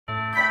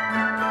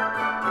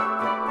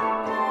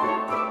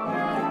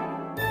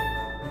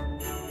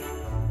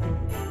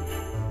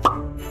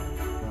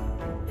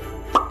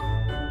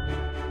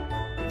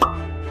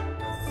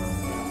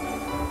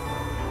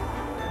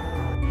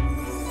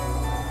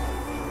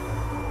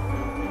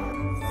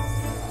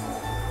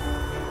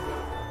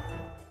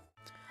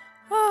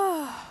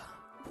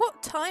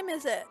time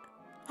is it?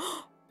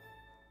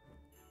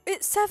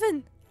 It's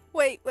 7.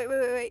 Wait.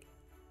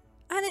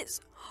 And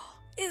it's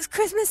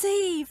Christmas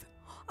Eve.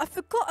 I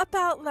forgot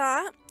about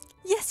that.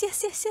 Yes.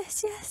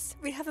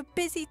 We have a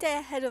busy day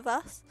ahead of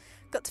us.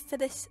 Got to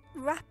finish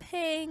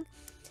wrapping,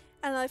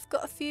 and I've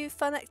got a few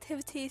fun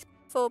activities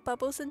for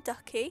Bubbles and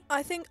Ducky.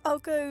 I think I'll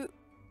go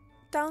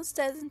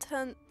downstairs and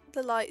turn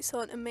the lights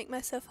on and make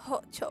myself a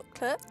hot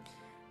chocolate.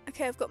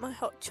 Okay, I've got my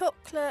hot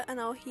chocolate and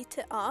I'll heat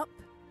it up.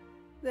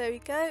 There we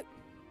go.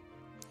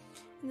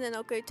 And then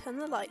I'll go turn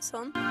the lights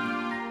on.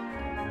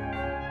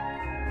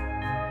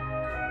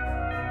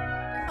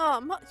 Oh,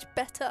 much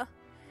better.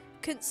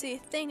 Couldn't see a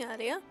thing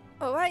earlier.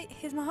 Alright,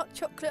 here's my hot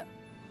chocolate.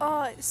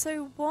 Oh, it's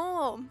so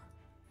warm.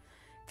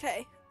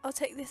 Okay, I'll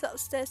take this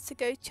upstairs to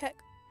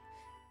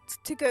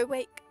go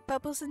wake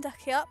Bubbles and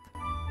Ducky up.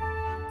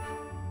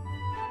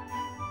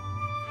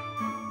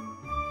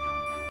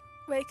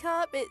 Wake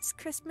up, it's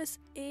Christmas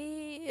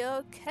Eve.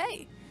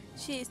 Okay,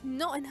 she's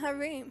not in her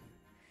room.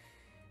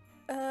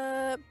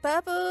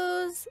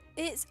 Bubbles,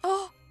 it's...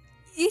 Oh,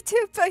 you two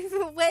are both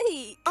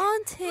awake,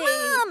 aren't you?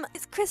 Mum!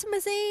 It's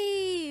Christmas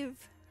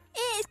Eve.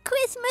 It's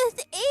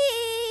Christmas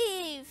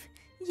Eve!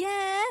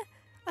 Yeah,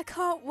 I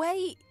can't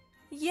wait.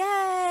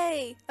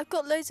 Yay! I've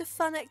got loads of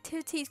fun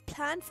activities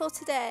planned for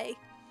today.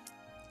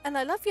 And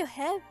I love your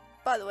hair,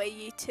 by the way,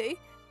 you two.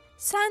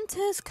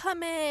 Santa's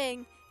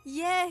coming.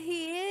 Yeah,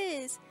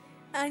 he is.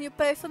 And you're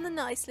both on the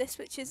nice list,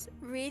 which is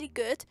really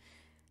good.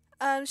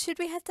 Should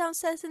we head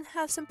downstairs and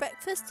have some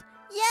breakfast?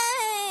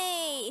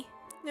 Yay!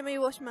 Let me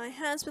wash my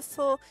hands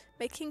before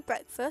making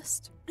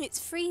breakfast. It's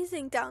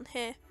freezing down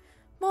here.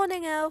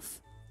 Morning, Elf.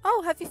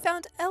 Oh, have you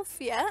found Elf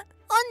yet?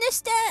 On the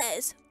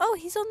stairs! Oh,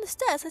 he's on the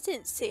stairs. I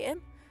didn't see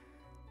him.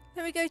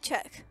 Let me go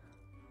check.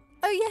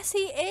 Oh, yes,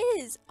 he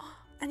is.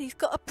 And he's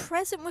got a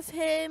present with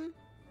him.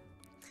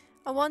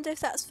 I wonder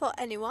if that's for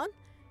anyone.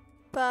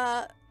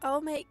 But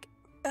I'll make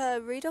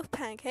Rudolph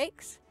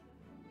pancakes.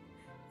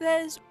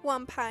 There's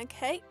one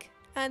pancake.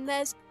 And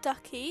there's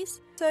Duckies.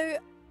 So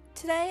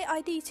today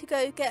I need to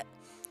go get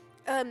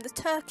the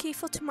turkey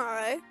for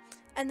tomorrow.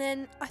 And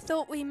then I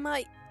thought we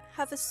might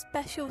have a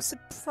special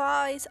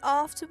surprise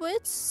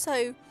afterwards.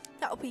 So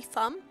that'll be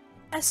fun.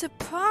 A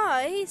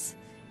surprise?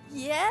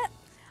 Yeah.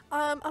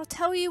 I'll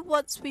tell you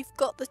once we've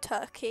got the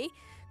turkey.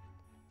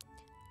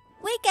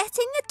 We're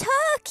getting a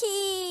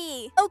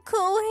turkey! I'll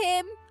call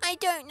him. I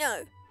don't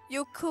know.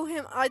 You'll call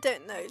him, I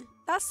don't know.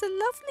 That's a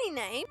lovely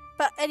name.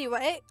 But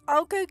anyway,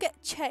 I'll go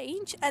get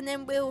change and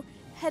then we'll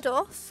head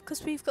off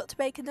because we've got to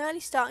make an early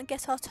start and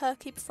get our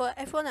turkey before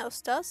everyone else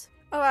does.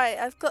 Alright,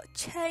 I've got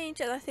change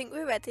and I think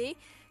we're ready.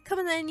 Come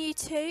on then, you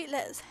two,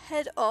 let's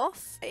head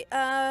off.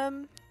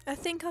 I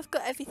think I've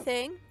got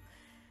everything.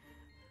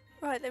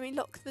 Right, let me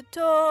lock the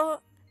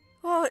door.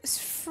 Oh, it's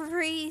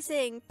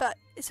freezing, but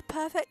it's a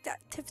perfect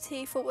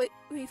activity for what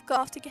we've got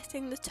after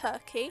getting the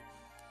turkey.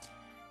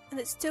 And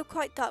it's still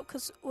quite dark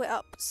because we're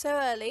up so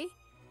early,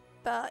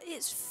 but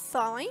it's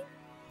fine.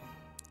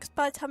 Because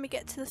by the time we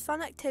get to the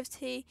fun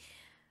activity,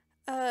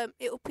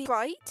 it'll be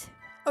bright.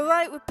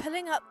 Alright, we're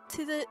pulling up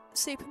to the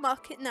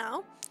supermarket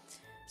now.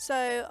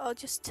 So I'll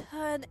just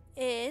turn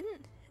in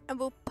and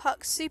we'll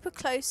park super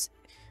close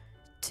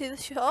to the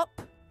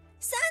shop.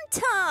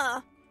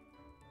 Santa!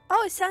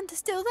 Oh, is Santa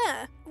still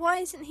there? Why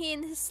isn't he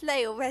in his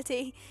sleigh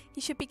already?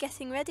 He should be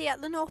getting ready at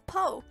the North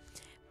Pole.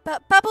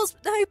 But Bubbles,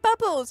 no,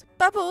 Bubbles!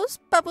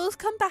 Bubbles,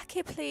 come back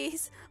here,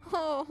 please.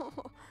 Oh,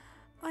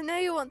 I know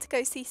you want to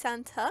go see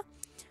Santa.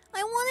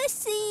 I want to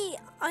see.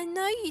 I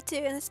know you do,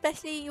 and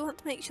especially you want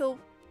to make sure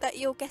that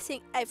you're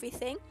getting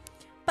everything.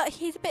 But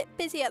he's a bit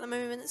busy at the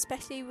moment,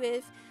 especially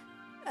with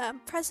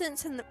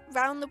presents and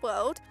around the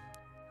world.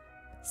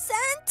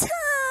 Santa!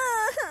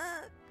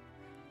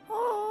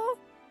 Oh,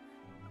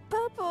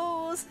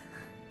 Bubbles.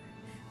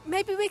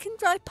 Maybe we can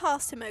drive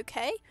past him,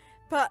 okay?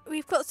 But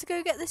we've got to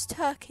go get this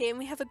turkey and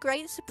we have a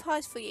great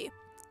surprise for you.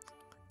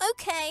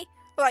 Okay.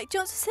 Alright, do you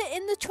want to sit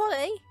in the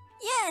trolley?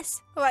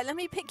 Yes. Alright, let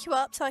me pick you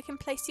up so I can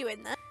place you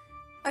in there.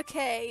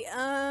 Okay,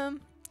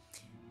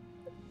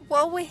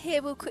 while we're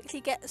here, we'll quickly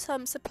get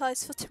some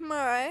supplies for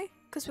tomorrow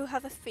because we'll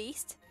have a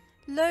feast.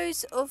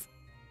 Loads of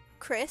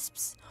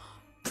crisps.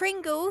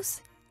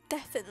 Pringles,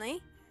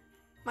 definitely.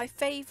 My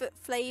favourite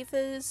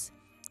flavours.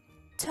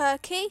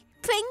 Turkey.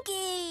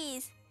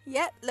 Pringies.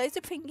 Yep, loads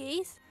of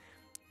Pringies.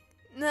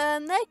 They're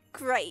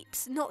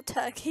grapes, not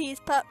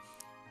turkeys, but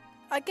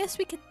I guess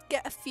we could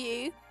get a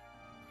few.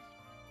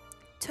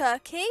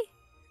 Turkey?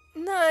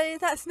 No,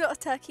 that's not a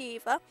turkey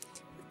either.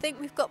 I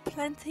think we've got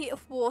plenty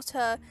of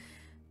water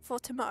for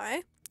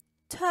tomorrow.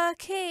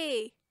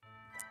 Turkey!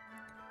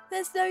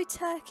 There's no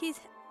turkeys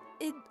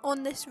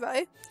on this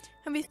row,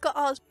 and we've got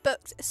ours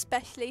booked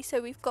especially,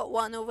 so we've got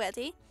one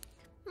already.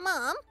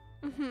 Mum?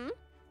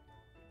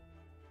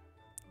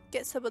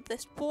 Get some of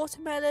this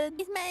watermelon.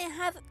 May I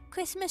have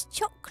Christmas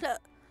chocolate?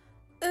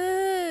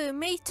 Ooh,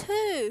 me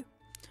too.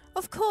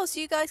 Of course,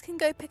 you guys can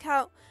go pick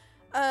out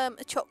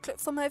a chocolate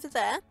from over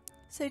there.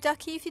 So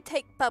Ducky, if you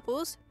take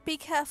Bubbles, be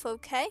careful,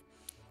 okay?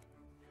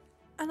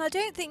 And I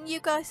don't think you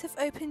guys have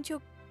opened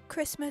your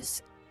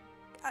Christmas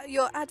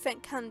your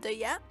advent calendar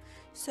yet.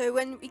 So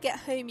when we get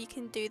home you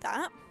can do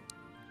that.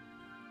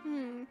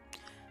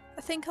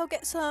 I think I'll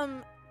get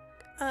some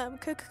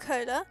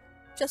Coca-Cola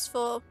just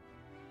for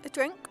a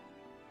drink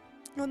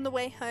on the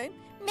way home.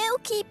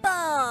 Milky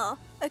Bar.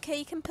 Okay,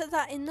 you can put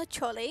that in the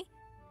trolley.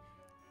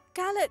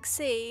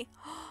 Galaxy,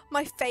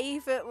 my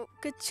favourite.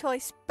 Good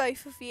choice,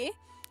 both of you.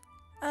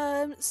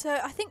 So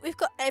I think we've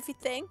got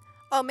everything.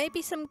 Oh,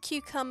 maybe some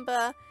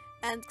cucumber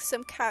and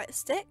some carrot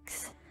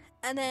sticks.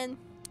 And then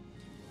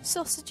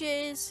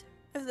sausages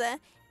over there.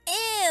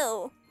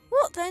 Ew.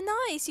 What? They're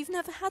nice. You've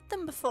never had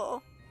them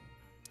before.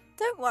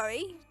 Don't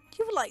worry.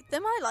 You'll like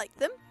them. I like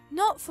them.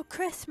 Not for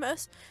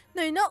Christmas.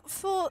 No, not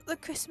for the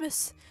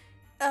Christmas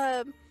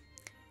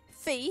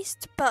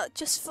feast, but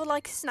just for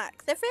like a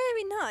snack. They're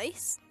very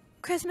nice.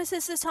 Christmas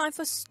is the time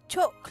for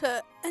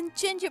chocolate and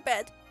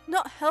gingerbread.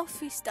 Not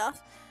healthy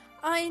stuff.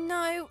 I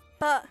know,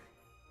 but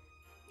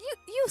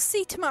you'll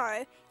see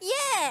tomorrow.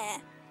 Yeah.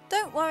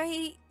 Don't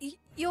worry.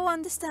 You'll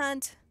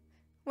understand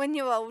when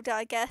you're older,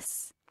 I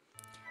guess.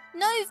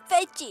 No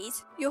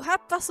veggies. You'll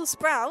have Brussels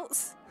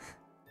sprouts.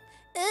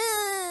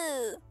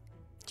 Ooh.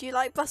 Do you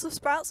like Brussels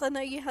sprouts? I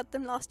know you had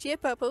them last year,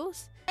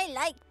 Bubbles. I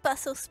like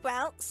Brussels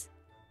sprouts.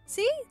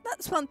 See?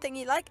 That's one thing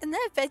you like. And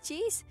they're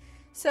veggies.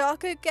 So I'll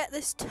go get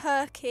this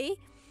turkey.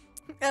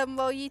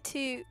 While you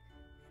two...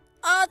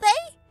 Are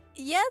they?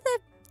 Yeah,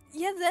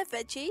 they're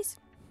veggies.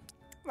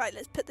 Right,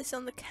 let's put this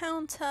on the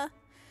counter.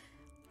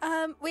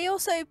 We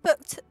also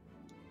booked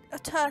a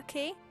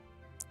turkey.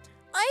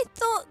 I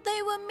thought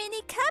they were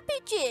mini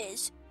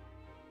cabbages.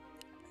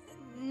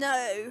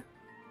 No.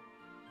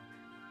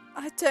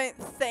 I don't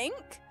think.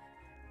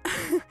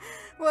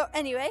 Well,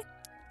 anyway.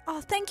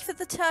 Oh, thank you for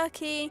the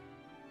turkey.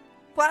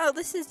 Wow,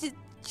 this is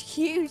a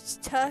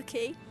huge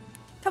turkey.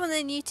 Come on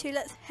then, you two.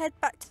 Let's head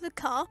back to the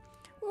car.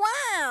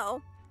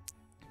 Wow.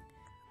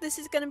 This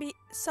is going to be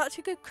such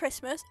a good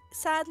Christmas.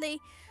 Sadly,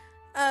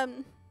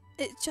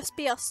 it's just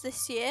be us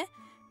this year.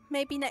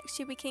 Maybe next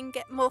year we can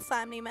get more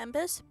family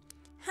members.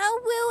 How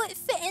will it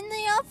fit in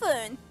the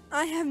oven?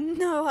 I have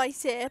no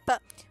idea,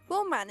 but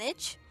we'll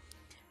manage.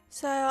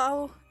 So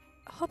I'll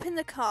hop in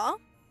the car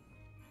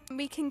and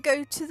we can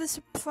go to the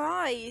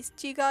surprise.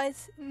 Do you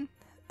guys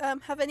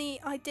have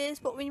any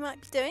ideas what we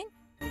might be doing?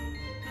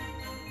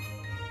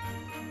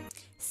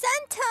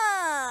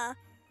 Santa!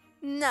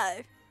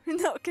 No, we're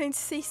not going to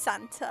see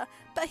Santa,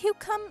 but he'll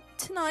come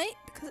tonight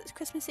because it's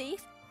Christmas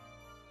Eve.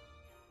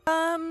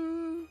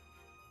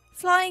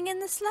 Flying in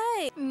the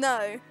sleigh.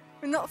 No,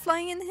 we're not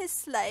flying in his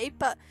sleigh,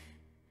 but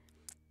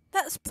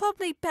that's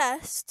probably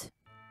best.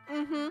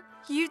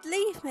 You'd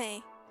leave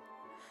me.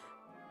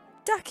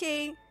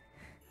 Ducky.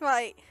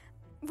 Right,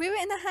 we were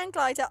in a hang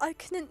glider. I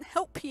couldn't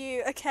help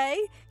you, okay?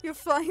 You're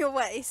flying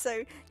away,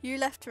 so you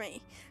left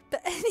me.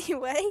 But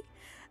anyway,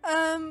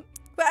 we're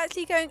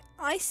actually going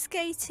ice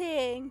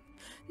skating.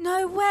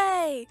 No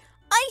way!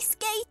 Ice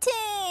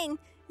skating!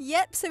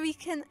 Yep, so we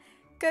can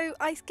go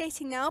ice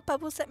skating now.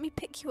 Bubbles, let me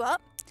pick you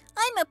up.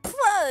 I'm a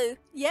pro!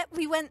 Yep,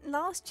 we went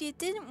last year,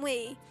 didn't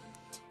we?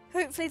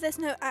 Hopefully there's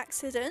no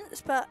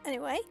accidents, but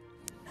anyway.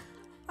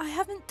 I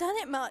haven't done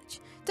it much.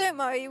 Don't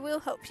worry, we'll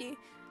help you.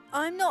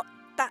 I'm not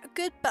that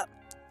good, but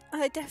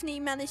I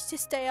definitely managed to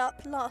stay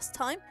up last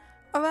time.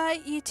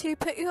 Alright, you two,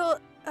 put your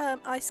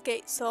ice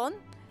skates on.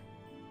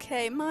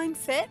 Okay, mine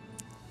fit.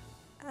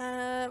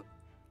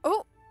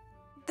 Oh,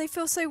 they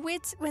feel so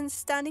weird when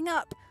standing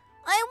up.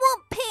 I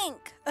want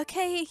pink.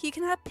 Okay, you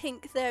can have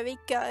pink. There we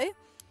go.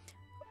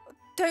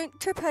 Don't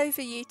trip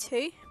over, you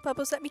two.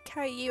 Bubbles, let me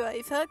carry you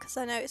over because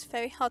I know it's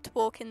very hard to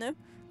walk in them.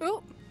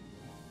 Oh,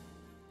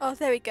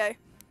 there we go.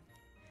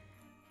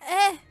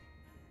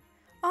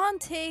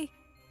 Auntie,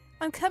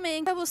 I'm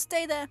coming. Bubbles,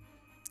 stay there.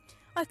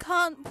 I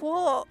can't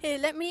walk. Here,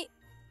 let me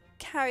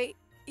carry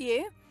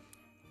you.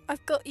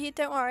 I've got you,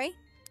 don't worry.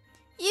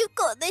 You've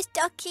got this,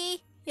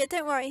 Ducky. Yeah,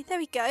 don't worry. There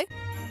we go.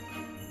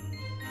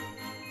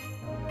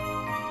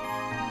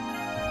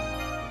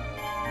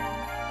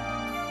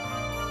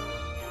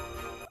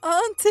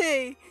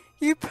 Auntie,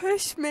 you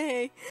pushed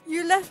me.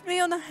 You left me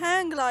on a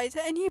hang glider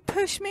and you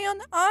pushed me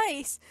on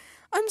ice.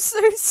 I'm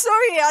so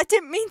sorry. I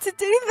didn't mean to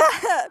do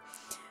that.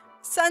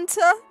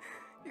 Santa,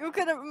 you're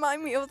going to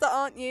remind me of that,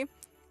 aren't you?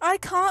 I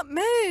can't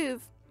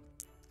move.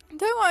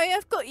 Don't worry,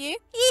 I've got you.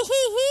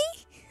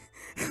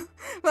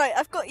 Right,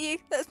 I've got you.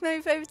 Let's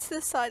move over to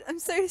the side. I'm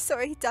so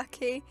sorry,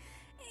 Ducky.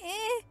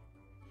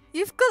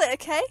 You've got it,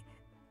 okay?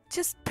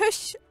 Just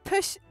push,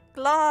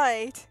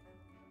 glide.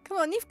 Come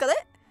on, you've got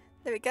it.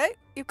 There we go.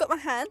 You've got my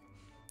hand.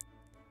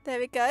 There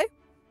we go.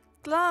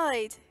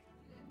 Glide.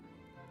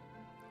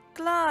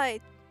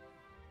 Glide.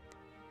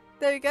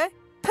 There we go.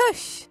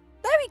 Push.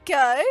 There we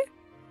go.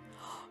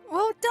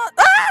 Well done.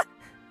 Ah!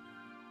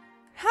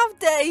 How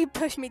dare you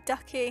push me,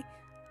 Ducky?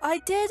 I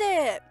did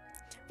it.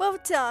 Well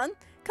done.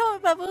 Come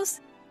on,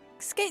 Bubbles.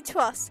 Skate to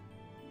us.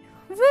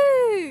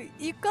 Woo!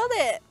 You got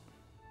it.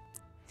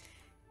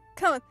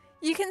 Come on.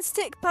 You can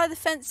stick by the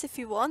fence if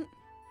you want.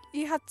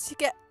 You have to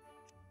get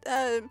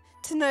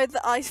to know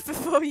the ice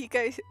before you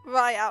go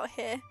right out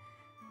here.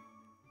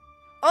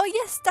 Oh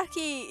yes,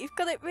 Ducky, you've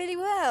got it really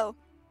well.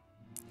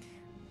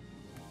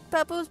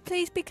 Bubbles,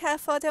 please be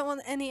careful. I don't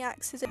want any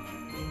accident.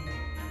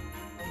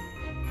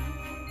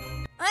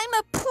 I'm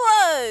a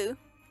pro!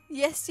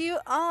 Yes, you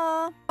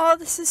are. Oh,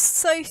 this is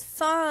so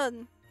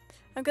fun.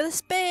 I'm gonna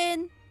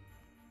spin.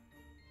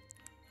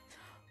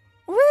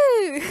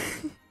 Woo!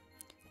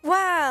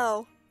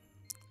 Wow.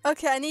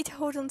 Okay, I need to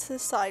hold on to the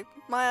side.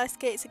 My ice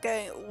skates are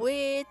going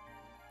weird.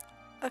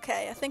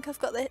 Okay, I think I've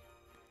got the...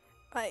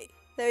 Right,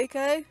 there we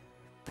go.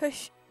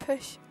 Push,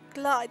 push,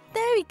 glide.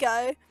 There we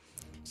go.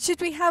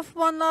 Should we have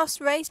one last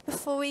race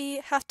before we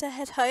have to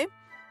head home?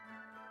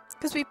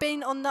 Because we've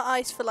been on the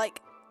ice for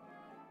like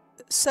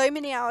so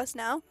many hours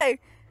now.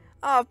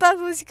 Oh,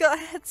 Bubbles, you got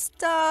a head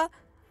start.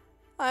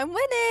 I'm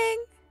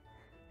winning.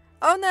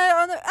 Oh no,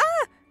 oh no.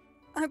 Ah!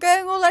 I'm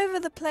going all over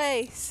the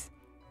place.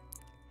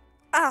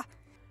 Ah!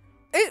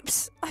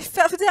 Oops! I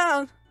fell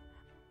down.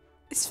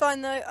 It's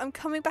fine though, I'm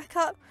coming back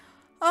up.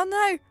 Oh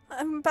no!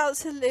 I'm about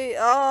to lose.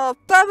 Oh,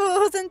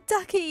 Bubbles and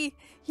Ducky!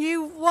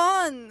 You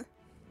won!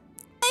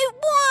 I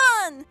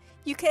won!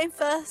 You came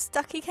first,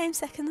 Ducky came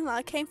second, and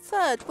I came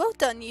third. Well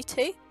done, you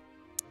two.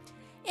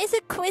 It's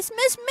a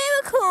Christmas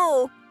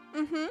miracle!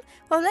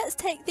 Well, let's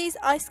take these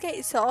ice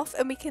skates off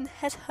and we can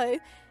head home.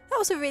 That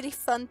was a really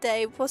fun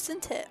day,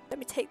 wasn't it? Let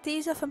me take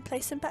these off and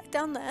place them back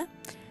down there.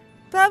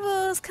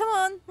 Bubbles, come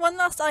on. One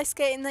last ice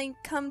skate and then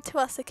come to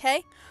us,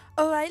 okay?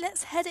 Alright,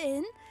 let's head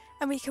in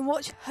and we can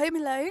watch Home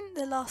Alone,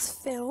 the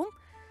last film.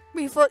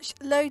 We've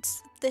watched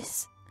loads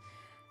this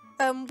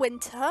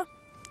winter.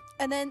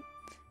 And then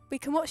we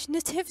can watch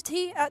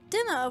Nativity at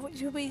dinner,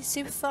 which will be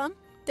super fun.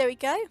 There we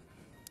go.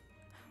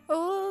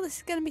 Oh, this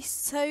is going to be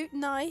so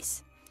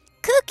nice.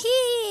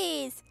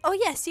 Cookies! Oh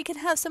yes, you can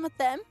have some of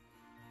them.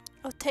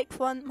 I'll take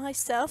one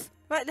myself.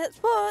 Right,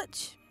 let's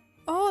watch.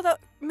 Oh,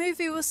 that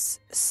movie was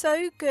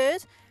so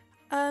good.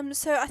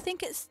 So I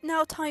think it's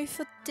now time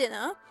for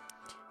dinner.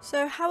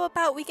 So how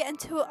about we get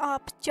into our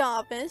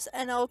pyjamas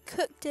and I'll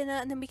cook dinner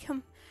and then we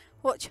can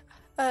watch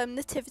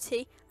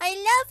Nativity. I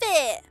love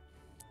it!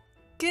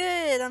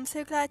 Good, I'm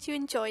so glad you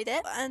enjoyed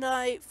it. And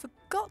I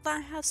forgot that I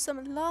have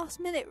some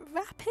last minute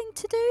wrapping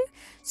to do.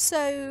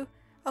 So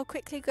I'll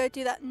quickly go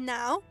do that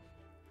now.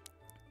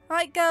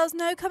 Right girls,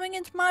 no coming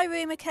into my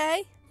room,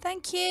 okay?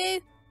 Thank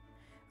you.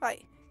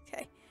 Right,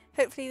 okay.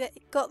 Hopefully they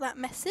got that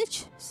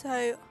message.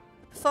 So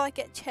before I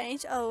get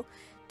changed, I'll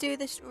do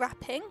this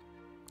wrapping.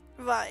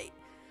 Right.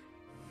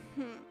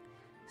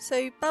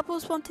 So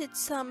Bubbles wanted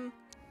some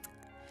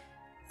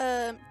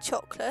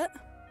chocolate.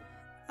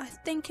 I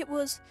think it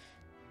was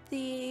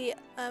the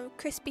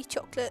crispy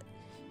chocolate.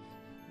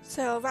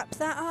 So I'll wrap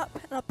that up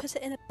and I'll put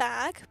it in a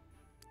bag.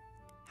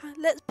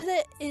 Let's put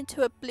it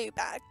into a blue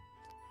bag.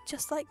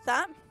 Just like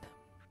that.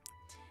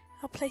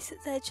 I'll place it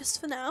there just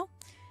for now.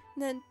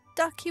 And then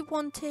Ducky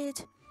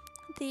wanted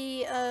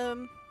the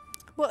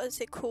what is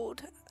it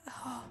called?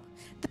 Oh,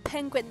 the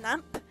penguin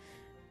lamp.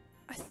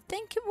 I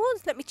think it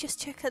was. Let me just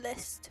check her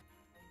list.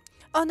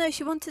 Oh no,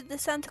 she wanted the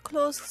Santa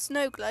Claus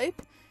snow globe.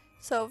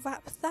 So I'll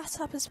wrap that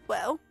up as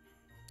well.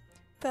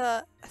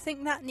 But I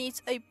think that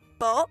needs a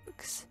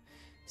box.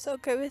 So I'll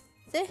go with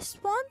this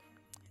one.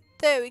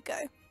 There we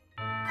go.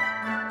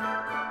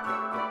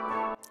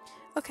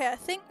 Okay, I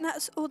think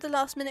that's all the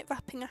last minute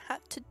wrapping I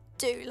had to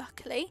do,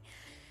 luckily.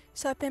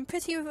 So I've been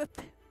pretty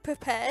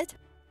prepared.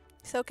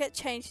 So I'll get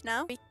changed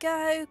now. There we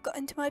go, got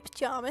into my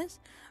pyjamas.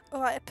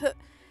 Alright, I put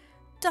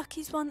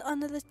Ducky's one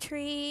under the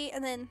tree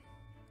and then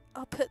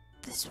I'll put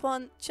this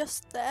one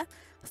just there.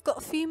 I've got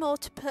a few more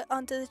to put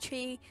under the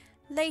tree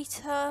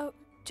later,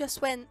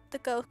 just when the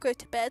girls go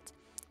to bed.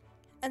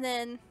 And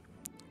then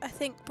I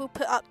think we'll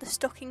put up the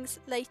stockings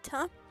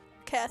later.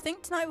 Okay, I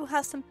think tonight we'll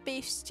have some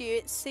beef stew.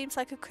 It seems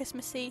like a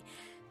Christmassy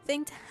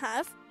thing to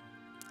have.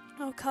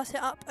 I'll cut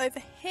it up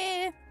over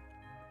here.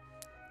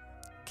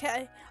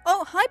 Okay.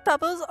 Oh, hi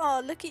Bubbles.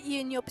 Oh, look at you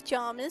in your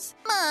pyjamas.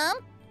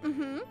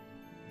 Mum?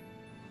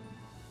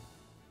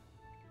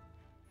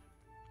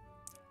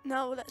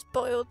 Now let's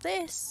boil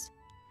this.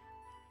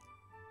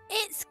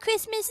 It's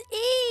Christmas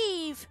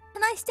Eve!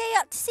 Can I stay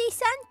up to see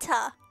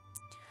Santa?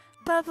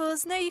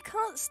 Bubbles, no you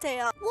can't stay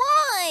up.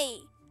 Why?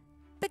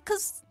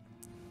 Because,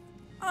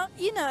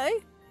 you know,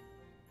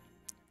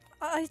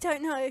 I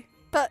don't know.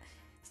 But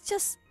it's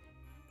just,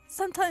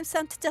 sometimes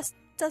Santa just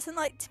doesn't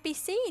like to be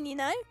seen, you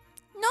know?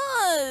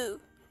 No!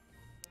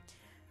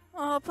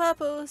 Oh,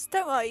 Bubbles,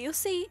 don't worry, you'll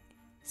see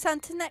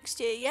Santa next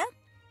year, yeah?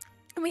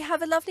 And we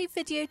have a lovely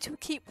video to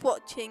keep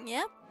watching,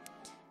 yeah?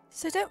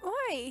 So don't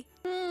worry.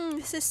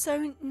 This is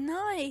so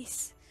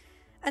nice.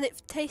 And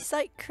it tastes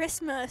like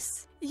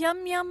Christmas.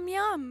 Yum, yum,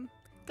 yum.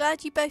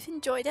 Glad you both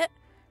enjoyed it.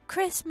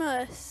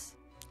 Christmas.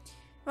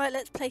 Right,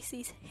 let's place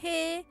these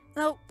here.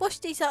 And I'll wash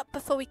these up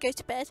before we go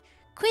to bed.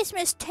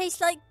 Christmas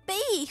tastes like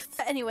beef!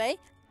 But anyway,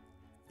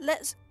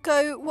 let's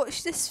go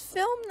watch this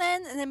film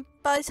then. And then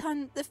by the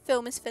time the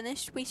film is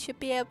finished, we should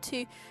be able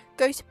to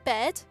go to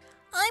bed.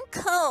 I'm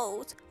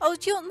cold. Oh,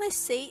 do you want this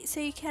seat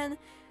so you can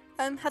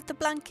have the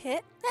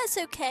blanket? That's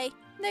okay.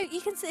 No, you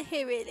can sit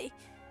here really.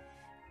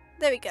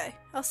 There we go.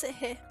 I'll sit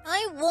here.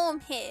 I'm warm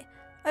here.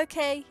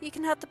 Okay, you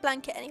can have the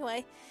blanket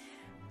anyway.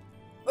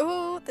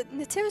 Oh, the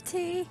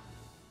nativity.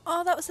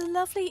 Oh, that was a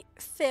lovely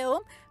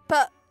film,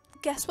 but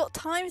guess what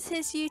time it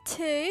is, you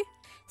two?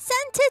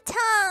 Santa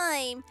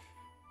time!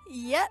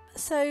 Yep,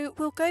 so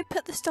we'll go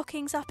put the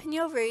stockings up in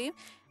your room,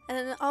 and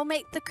then I'll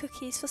make the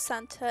cookies for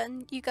Santa,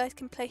 and you guys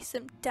can place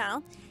them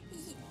down.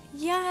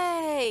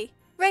 Yay!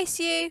 Race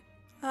you!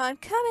 I'm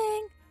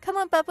coming! Come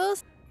on,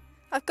 Bubbles!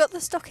 I've got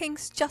the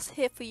stockings just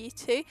here for you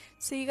two,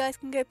 so you guys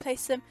can go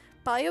place them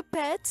by your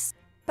beds.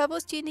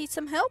 Bubbles, do you need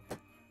some help?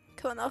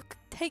 Come on, I'll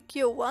take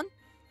your one.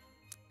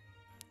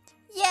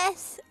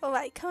 Yes.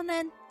 Alright, come on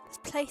then. Let's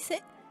place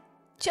it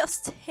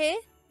just here.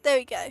 There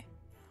we go.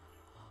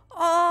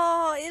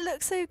 Oh, it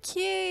looks so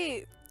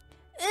cute.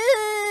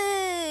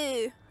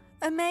 Ooh!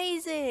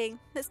 Amazing.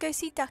 Let's go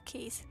see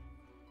Duckies.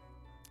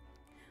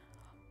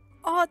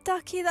 Oh,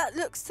 Ducky, that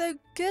looks so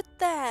good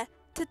there.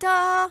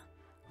 Ta-da!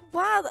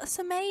 Wow, that's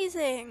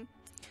amazing.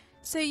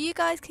 So you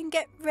guys can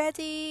get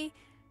ready,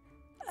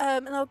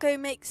 and I'll go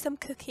make some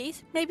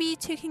cookies. Maybe you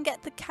two can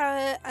get the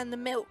carrot and the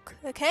milk,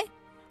 okay?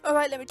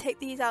 Alright, let me take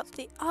these out of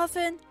the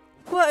oven.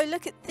 Whoa,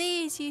 look at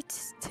these, you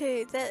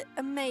two. They're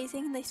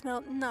amazing and they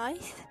smell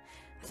nice.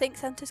 I think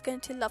Santa's going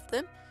to love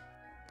them.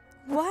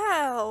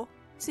 Wow!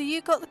 So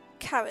you got the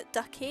carrot,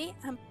 Ducky,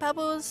 and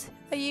Bubbles,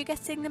 are you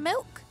getting the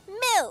milk?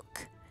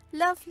 Milk!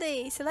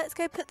 Lovely, so let's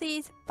go put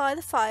these by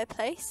the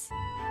fireplace.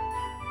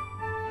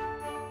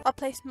 I'll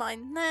place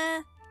mine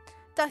there.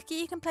 Ducky,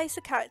 you can place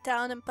the carrot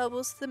down and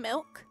Bubbles the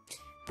milk.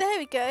 There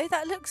we go,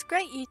 that looks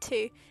great, you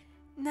two.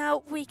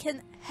 Now we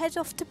can head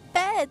off to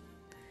bed.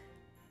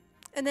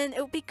 And then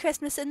it'll be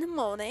Christmas in the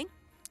morning.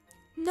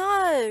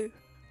 No!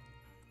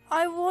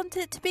 I want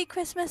it to be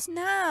Christmas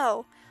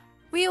now.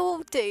 We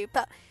all do,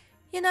 but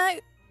you know,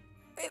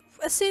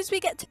 as soon as we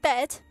get to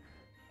bed,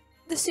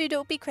 the sooner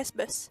it'll be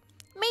Christmas.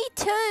 Me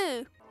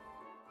too!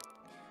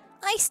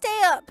 I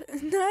stay up.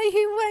 No,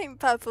 you won't,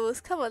 Bubbles.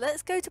 Come on,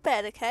 let's go to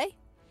bed, okay?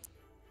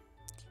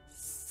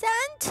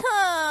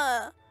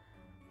 Santa!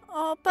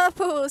 Oh,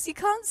 Bubbles, you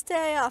can't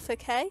stay up,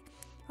 okay?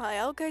 Right,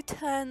 I'll go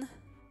turn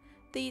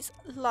these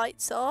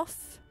lights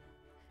off.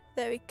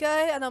 There we go,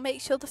 and I'll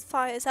make sure the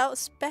fire's out,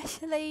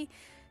 especially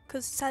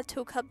because Santa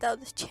will come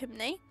down the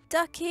chimney.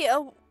 Ducky,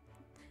 oh,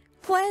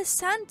 where's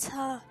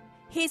Santa?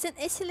 He's in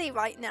Italy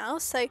right now,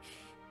 so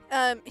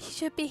he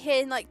should be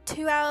here in like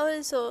 2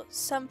 hours or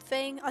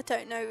something. I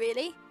don't know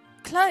really.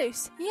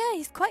 Close. Yeah,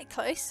 he's quite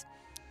close.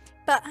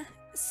 But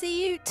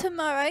see you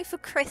tomorrow for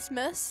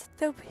Christmas.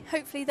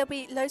 Hopefully there'll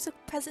be loads of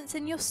presents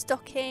in your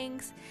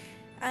stockings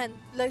and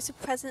loads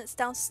of presents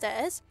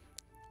downstairs.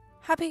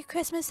 Happy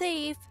Christmas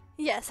Eve.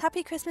 Yes,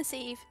 happy Christmas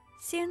Eve.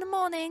 See you in the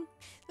morning.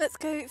 Let's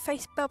go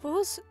face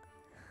Bubbles.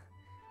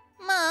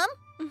 Mum?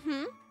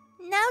 Mm-hmm.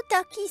 Now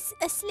Ducky's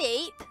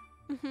asleep.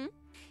 Mm-hmm.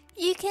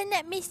 You can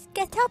let me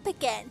get up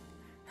again.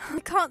 I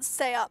can't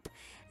stay up.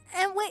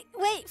 And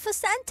wait for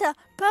Santa.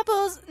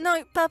 Bubbles!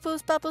 No,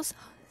 Bubbles.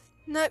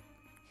 No.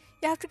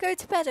 You have to go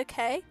to bed,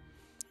 okay?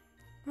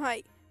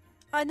 Right.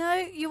 I know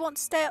you want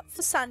to stay up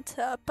for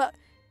Santa, but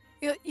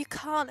you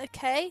can't,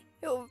 okay?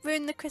 It'll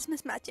ruin the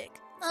Christmas magic.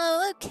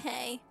 Oh,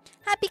 okay.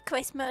 Happy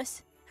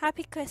Christmas.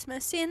 Happy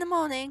Christmas. See you in the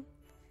morning.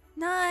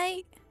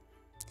 Night.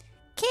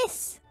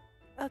 Kiss.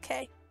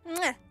 Okay.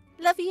 Mwah.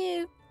 Love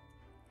you.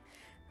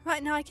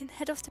 Right, now I can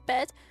head off to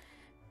bed.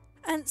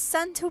 And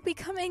Santa will be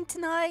coming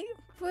tonight.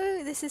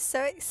 Woo, this is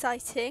so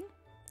exciting.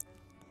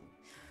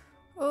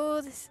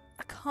 Oh,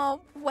 I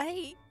can't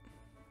wait.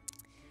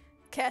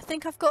 Okay, I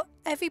think I've got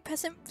every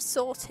present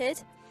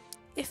sorted.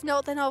 If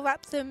not, then I'll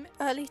wrap them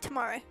early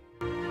tomorrow.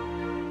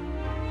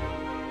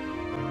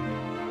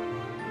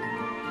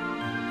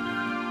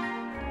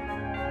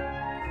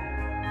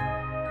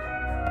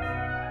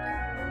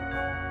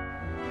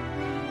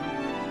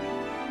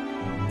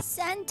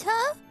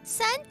 Santa?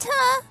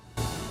 Santa?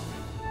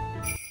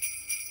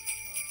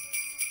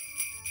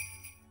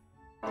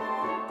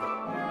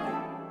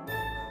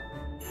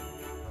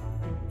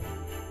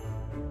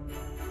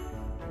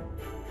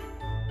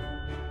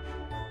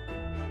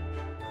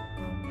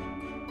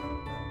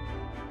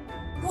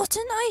 What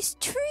a nice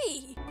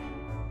tree!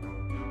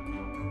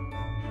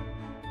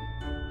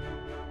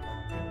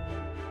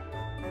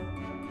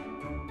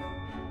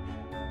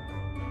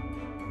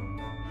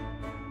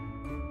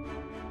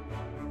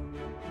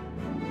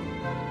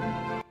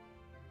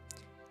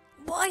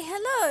 Why,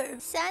 hello!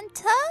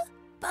 Santa?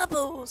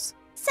 Bubbles!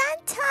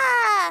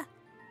 Santa!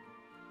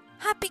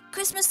 Happy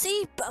Christmas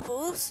Eve,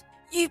 Bubbles!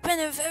 You've been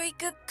a very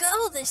good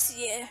girl this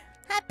year.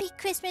 Happy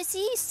Christmas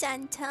Eve,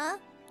 Santa.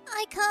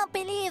 I can't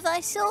believe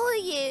I saw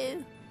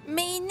you.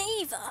 Me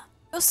neither.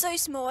 You're so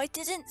small I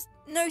didn't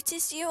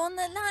notice you on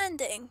the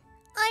landing.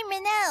 I'm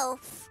an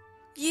elf.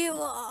 You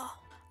are.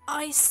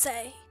 I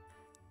say,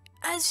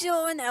 as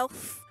you're an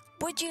elf,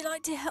 would you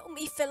like to help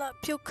me fill up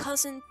your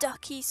cousin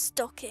Ducky's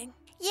stocking?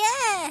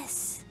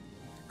 Yes.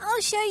 I'll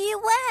show you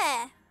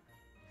where.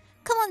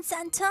 Come on,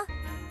 Santa.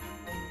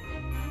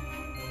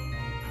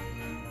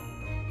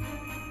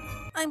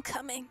 I'm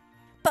coming.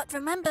 But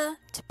remember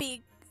to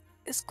be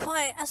as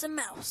quiet as a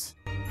mouse.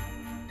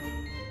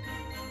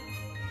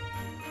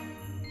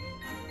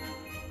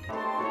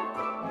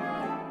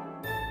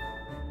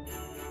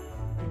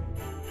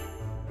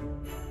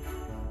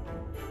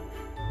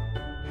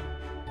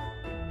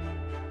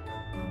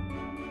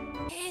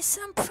 Here's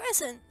some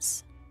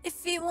presents.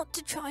 If you want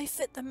to try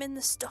fit them in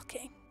the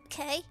stocking.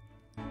 Okay.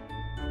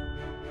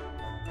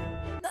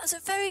 That's a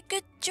very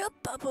good job,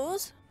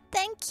 Bubbles.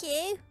 Thank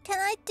you. Can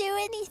I do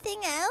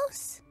anything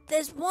else?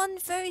 There's one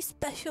very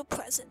special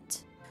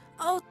present.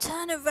 I'll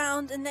turn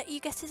around and let you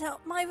get it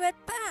out my red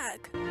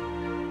bag.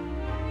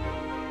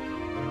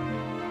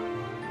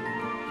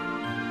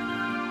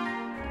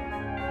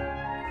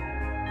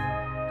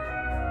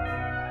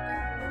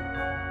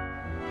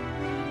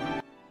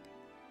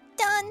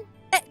 Done.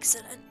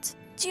 Excellent.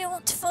 Do you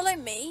want to follow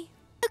me?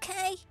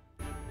 Okay.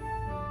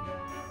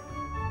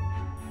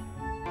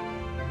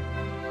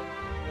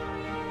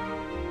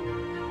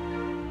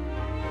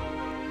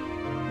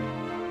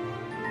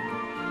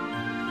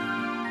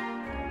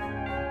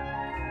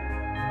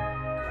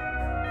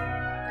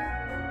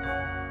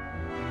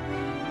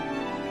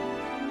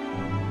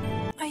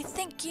 I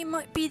think you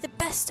might be the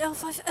best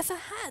elf I've ever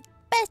had.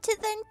 Better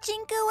than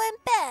Jingle and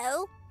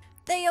Bell?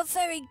 They are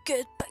very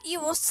good, but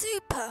you are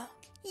super.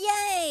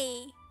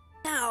 Yay!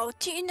 Now,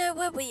 do you know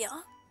where we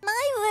are?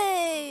 My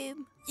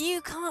room.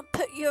 You can't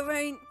put your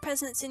own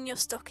presents in your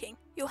stocking.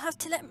 You'll have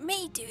to let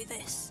me do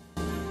this.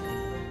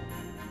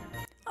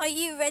 Are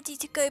you ready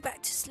to go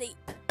back to sleep?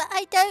 But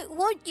I don't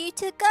want you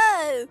to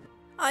go.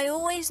 I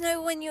always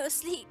know when you're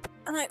asleep,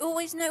 and I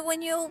always know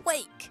when you're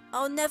awake.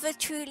 I'll never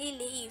truly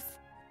leave.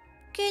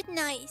 Good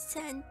night,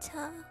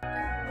 Santa.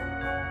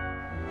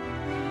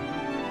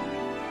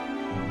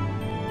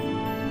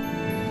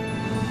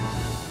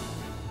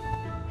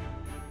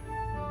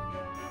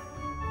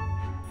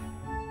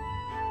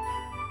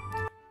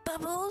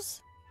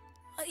 Bubbles,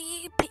 are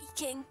you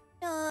peeking?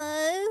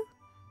 No.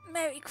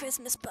 Merry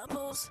Christmas,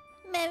 Bubbles.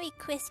 Merry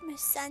Christmas,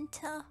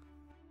 Santa.